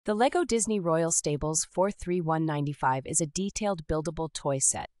The LEGO Disney Royal Stables 43195 is a detailed buildable toy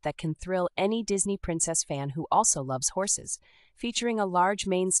set that can thrill any Disney princess fan who also loves horses, featuring a large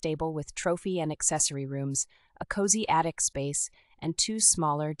main stable with trophy and accessory rooms, a cozy attic space, and two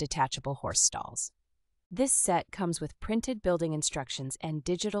smaller detachable horse stalls. This set comes with printed building instructions and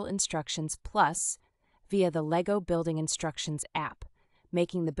digital instructions plus via the LEGO Building Instructions app,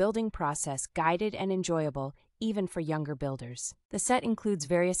 making the building process guided and enjoyable even for younger builders. The set includes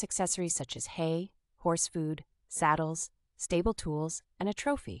various accessories such as hay, horse food, saddles, stable tools, and a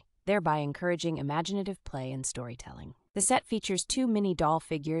trophy, thereby encouraging imaginative play and storytelling. The set features two mini doll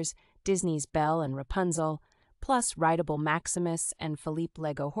figures, Disney's Belle and Rapunzel, plus rideable Maximus and Philippe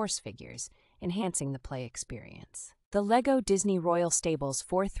LEGO horse figures, enhancing the play experience. The LEGO Disney Royal Stables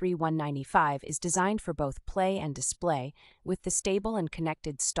 43195 is designed for both play and display, with the stable and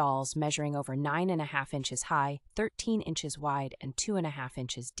connected stalls measuring over 9.5 inches high, 13 inches wide, and 2.5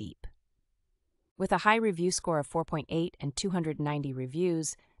 inches deep. With a high review score of 4.8 and 290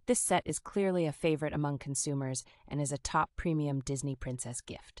 reviews, this set is clearly a favorite among consumers and is a top premium Disney princess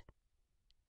gift.